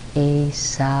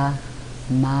 Esa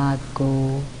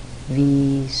mago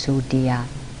visuddhiyam.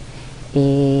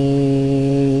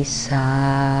 Esa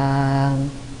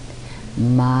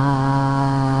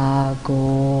mago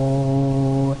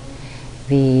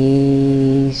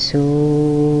visuddhiyam.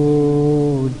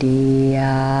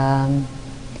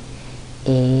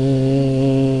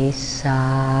 Esa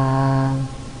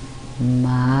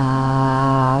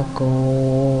mago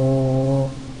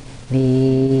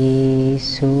visuddhiyam.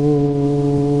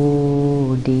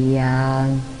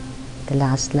 The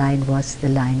last line was the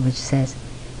line which says,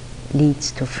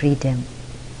 leads to freedom.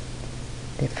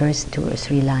 The first 2 or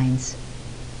 3 lines,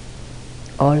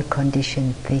 all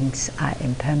conditioned things are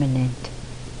impermanent,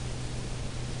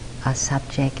 are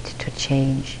subject to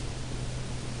change.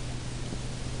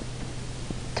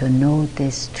 To know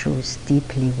this truth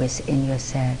deeply within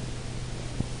yourself,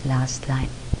 last line,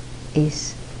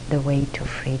 is the way to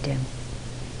freedom.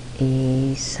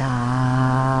 Esam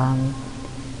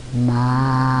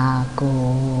mago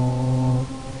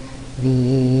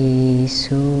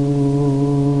visuddhiyam.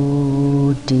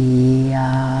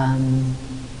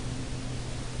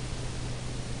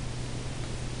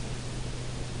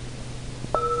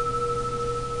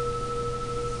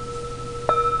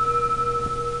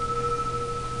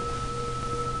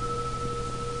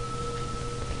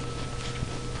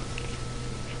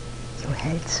 You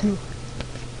held through.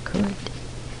 Good.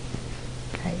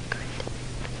 Very good.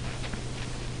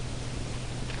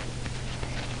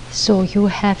 So you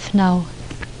have now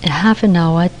half an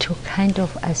hour to kind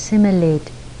of assimilate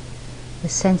the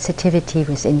sensitivity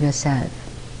within yourself.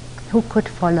 Who could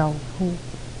follow? Who?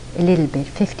 A little bit,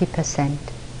 50%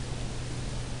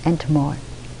 and more.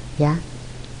 Yeah?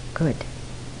 Good.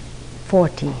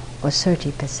 40 or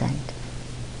 30%.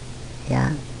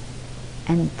 Yeah?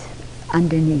 And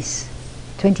underneath,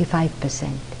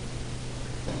 25%.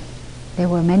 There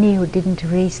were many who didn't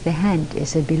raise the hand.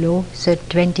 Is it below? So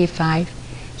 25.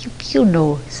 You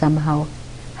know somehow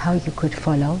how you could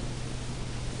follow,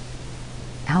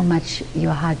 how much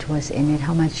your heart was in it,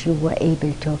 how much you were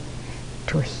able to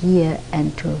hear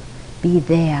and to be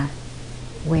there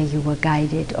where you were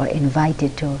guided or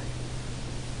invited to.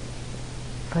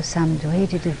 For some who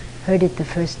heard it the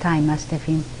first time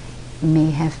may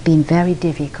have been very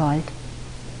difficult,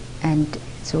 and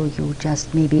so you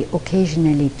just maybe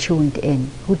occasionally tuned in.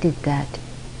 Who did that?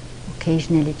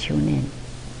 Occasionally tune in.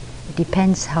 It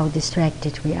depends how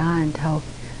distracted we are and how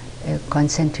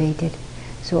concentrated.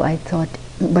 So I thought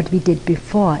what we did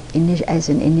before as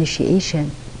an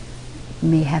initiation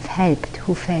may have helped.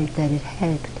 Who felt that it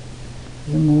helped?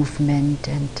 The movement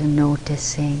and the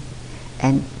noticing,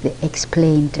 and they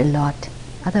explained a lot.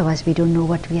 Otherwise we don't know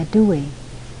what we are doing.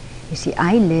 You see,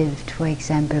 I lived, for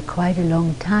example, quite a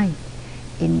long time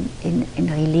in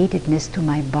relatedness to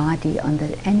my body on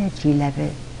the energy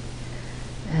level.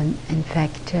 In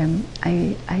fact,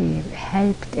 I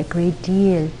helped a great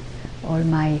deal. All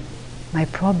my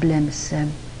problems,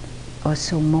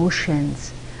 also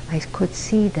motions, I could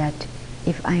see that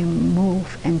if I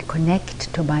move and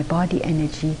connect to my body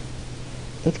energy,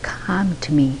 it calmed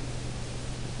me.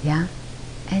 Yeah,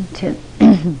 and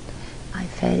I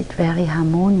felt very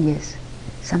harmonious.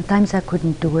 Sometimes I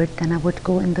couldn't do it, then I would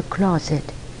go in the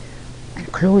closet and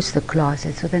close the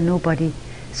closet so that nobody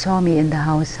saw me in the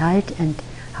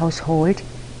household,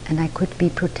 and I could be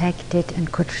protected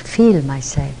and could feel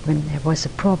myself when there was a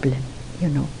problem, you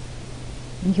know.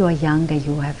 When you are younger,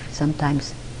 you have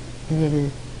sometimes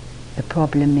a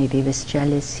problem maybe with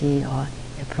jealousy, or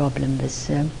a problem with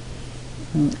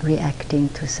reacting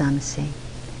to something,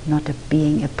 not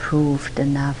being approved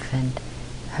enough, and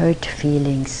hurt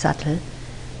feelings, subtle,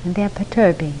 and they are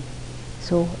perturbing.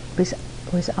 So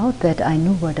without that, I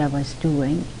knew what I was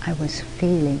doing, I was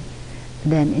feeling.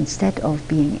 Then instead of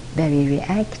being very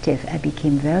reactive, I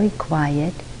became very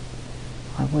quiet.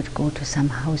 I would go to some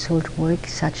household work,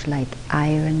 such like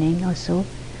ironing or so,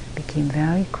 became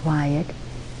very quiet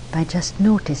by just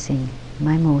noticing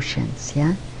my motions,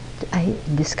 yeah. I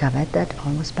discovered that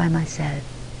almost by myself.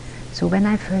 So when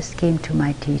I first came to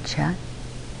my teacher,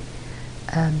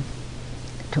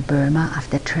 to Burma,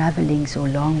 after traveling so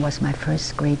long, was my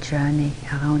first great journey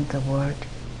around the world.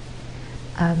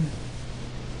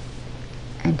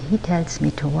 And he tells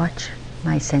me to watch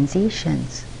my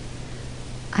sensations.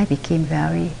 I became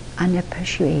very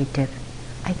unappreciative.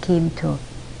 I came to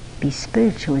be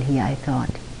spiritual here, I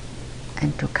thought,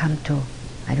 and to come to,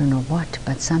 I don't know what,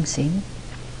 but something.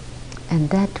 And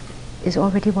that is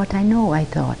already what I know, I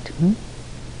thought.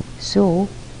 So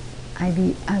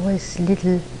I was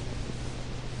little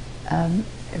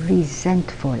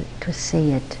resentful, to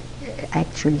say it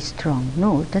actually strong.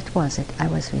 No, that was it. I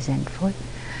was resentful.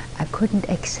 I couldn't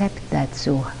accept that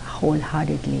so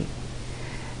wholeheartedly.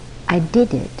 I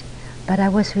did it, but I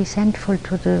was resentful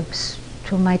to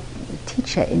my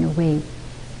teacher in a way.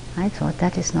 I thought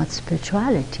that is not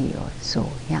spirituality or so.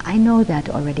 Yeah, I know that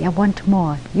already. I want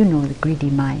more. You know the greedy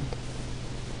mind.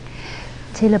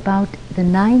 Till about the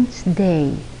 9th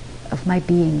day of my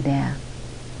being there.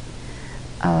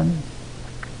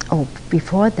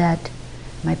 Before that,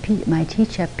 my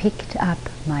teacher picked up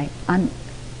my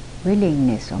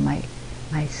unwillingness or my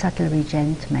subtle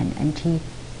resentment, and he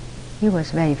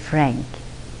was very frank.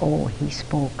 Oh, he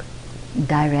spoke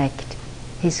direct.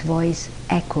 His voice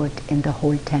echoed in the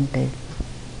whole temple.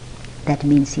 That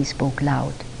means he spoke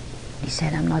loud. He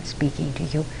said, I'm not speaking to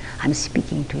you, I'm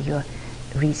speaking to your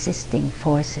resisting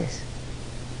forces.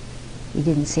 He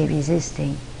didn't say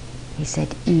resisting, he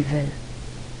said evil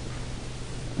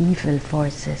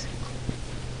forces,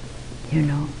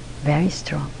 very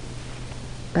strong.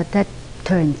 But that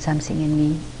turned something in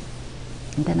me.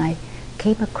 And then I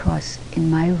came across in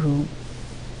my room,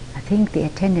 I think the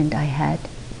attendant I had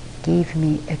gave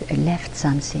me, left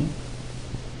something.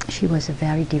 She was a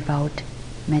very devout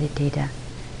meditator,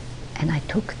 and I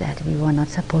took that. We were not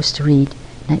supposed to read.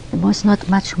 It was not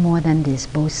much more than this,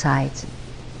 both sides.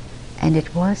 And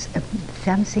it was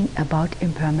something about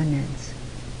impermanence.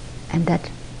 And that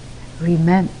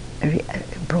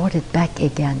brought it back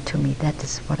again to me. That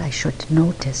is what I should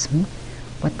notice.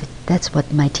 That's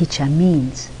what my teacher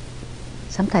means.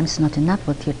 Sometimes not enough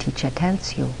what your teacher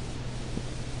tells you.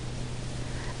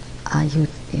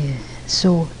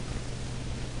 So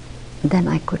then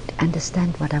I could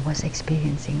understand what I was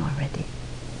experiencing already.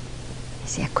 You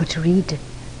see, I could read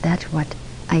that what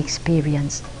I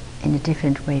experienced in a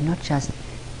different way, not just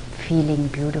feeling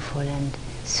beautiful and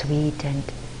sweet and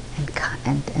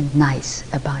nice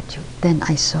about you. Then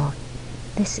I saw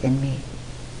this in me,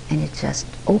 and it just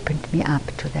opened me up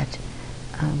to that,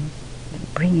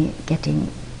 getting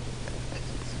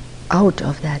out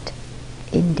of that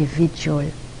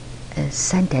individual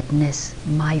centeredness,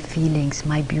 my feelings,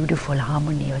 my beautiful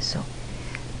harmony or so.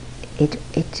 It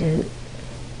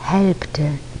helped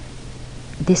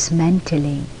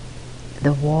dismantling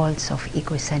the walls of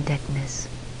ego-centeredness.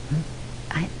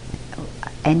 I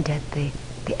entered the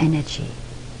energy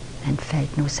and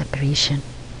felt no separation.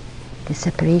 The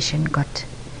separation got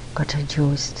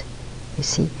reduced. You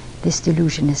see, this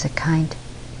delusion is a kind,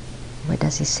 where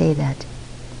does he say that?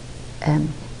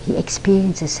 He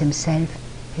experiences himself,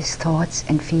 his thoughts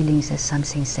and feelings as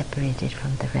something separated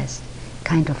from the rest,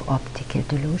 kind of optical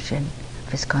delusion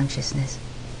of his consciousness.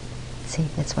 See,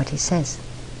 that's what he says.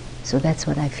 So that's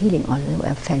what I'm feeling, although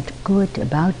I felt good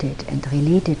about it and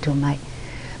related to my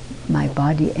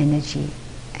body energy,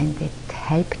 and it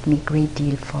helped me a great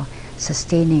deal for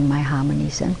sustaining my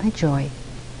harmonies and my joy.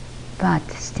 But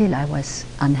still I was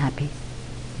unhappy.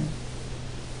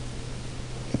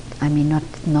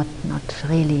 Not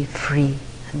really free.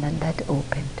 And then that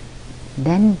opened.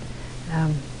 Then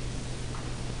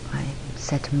I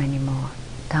sat many more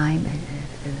time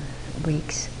and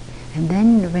weeks. And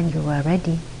then when you were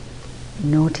ready,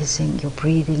 noticing your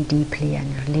breathing deeply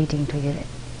and relating to your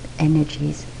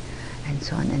energies and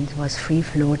so on, and it was free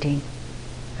floating,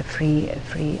 free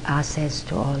access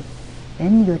to all.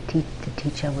 Then the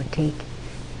teacher would take,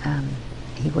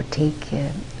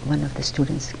 one of the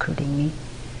students, including me,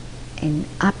 and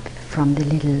up from the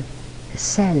little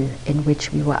cell in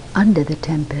which we were under the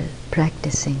temple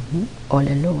practicing, all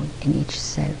alone in each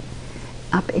cell,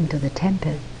 up into the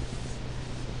temple.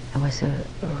 There was a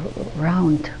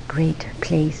round, great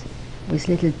place with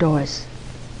little doors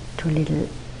to little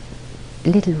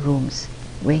rooms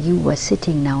where you were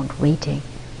sitting now and waiting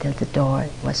till the door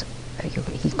was,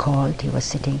 he called, he was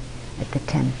sitting at the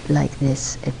temple like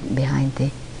this, behind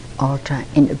the altar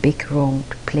in a big round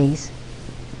place.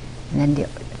 And then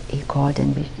he called,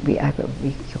 and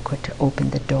you could open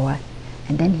the door,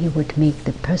 and then he would make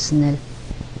the personal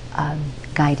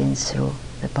guidance through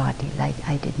the body, like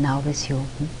I did now with you,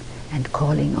 and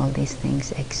calling all these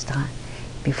things extra,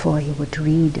 before he would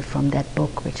read from that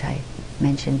book which I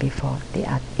mentioned before,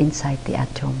 Inside the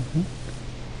Atom,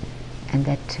 and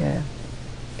that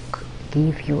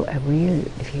gave you a real,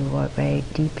 if you were very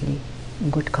deeply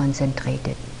good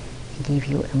concentrated, gave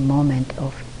you a moment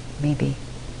of maybe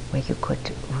where you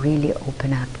could really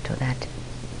open up to that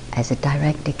as a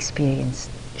direct experience,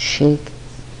 shake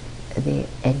the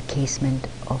encasement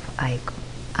of I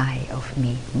of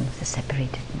me, the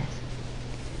separatedness.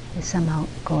 It's somehow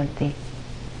called the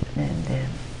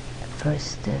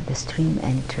first the stream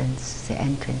entrance, the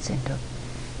entrance into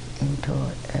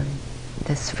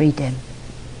this freedom,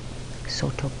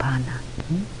 Sotapanna,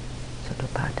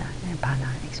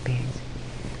 Sotapanna experience.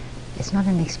 It's not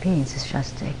an experience; it's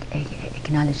just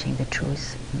acknowledging the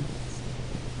truth.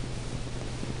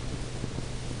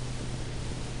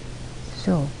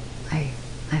 So I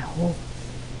hope,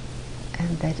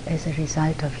 and that as a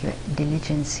result of your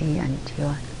diligence and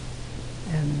your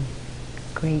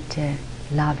great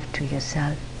love to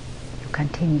yourself, you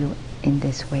continue in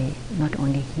this way, not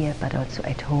only here but also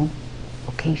at home,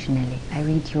 occasionally. I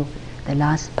read you the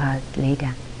last part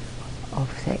later of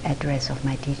the address of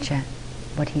my teacher,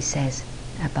 what he says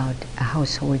about a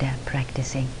householder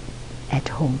practicing at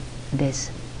home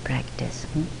this practice.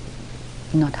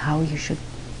 Not how you should,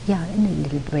 in a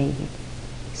little way he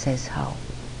says how.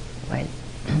 Well,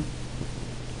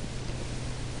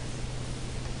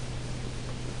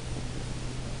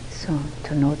 so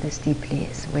to know this deeply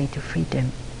is the way to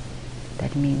freedom.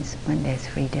 That means when there's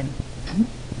freedom,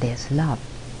 there's love,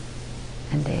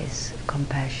 and there's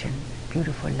compassion,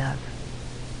 beautiful love.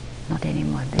 Not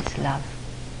anymore this love,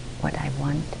 what I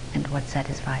want and what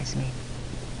satisfies me,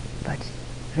 but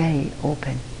very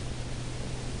open,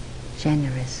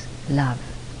 generous love.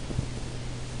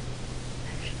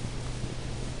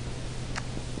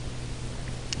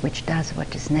 Which does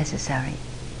what is necessary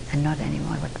and not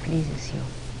anymore what pleases you.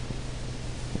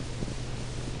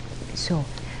 So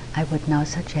I would now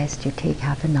suggest you take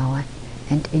half an hour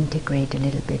and integrate a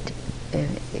little bit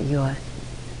your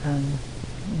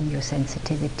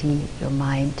sensitivity, your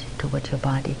mind toward your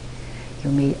body. You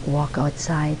may walk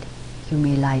outside, you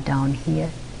may lie down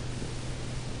here,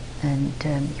 and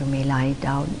you may lie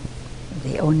down,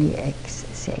 the only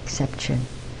exception,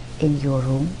 in your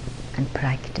room and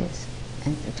practice.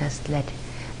 And just let,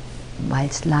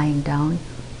 whilst lying down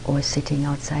or sitting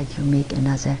outside, you make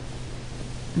another,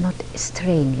 not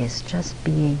strenuous, just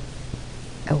being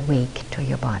awake to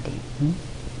your body.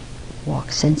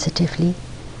 Walk sensitively,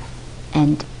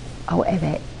 and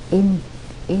however, in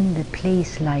the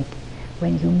place, like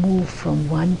when you move from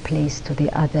one place to the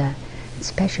other,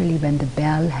 especially when the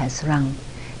bell has rung,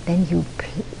 then you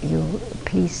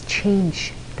please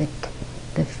change the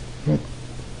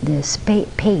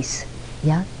pace.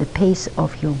 The pace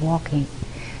of your walking.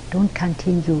 Don't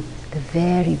continue the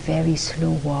very, very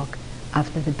slow walk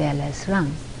after the bell has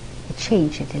rung.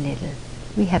 Change it a little.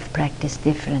 We have practiced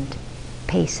different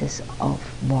paces of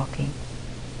walking.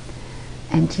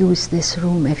 And use this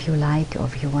room if you like, or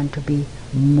if you want to be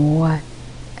more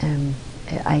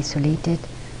isolated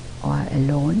or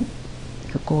alone.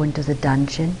 You go into the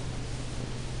dungeon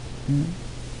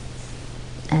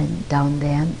and down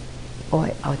there, or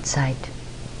outside,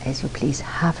 as you please.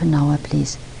 Half an hour,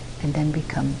 please, and then we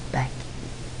come back.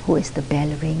 Who is the bell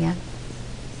ringer?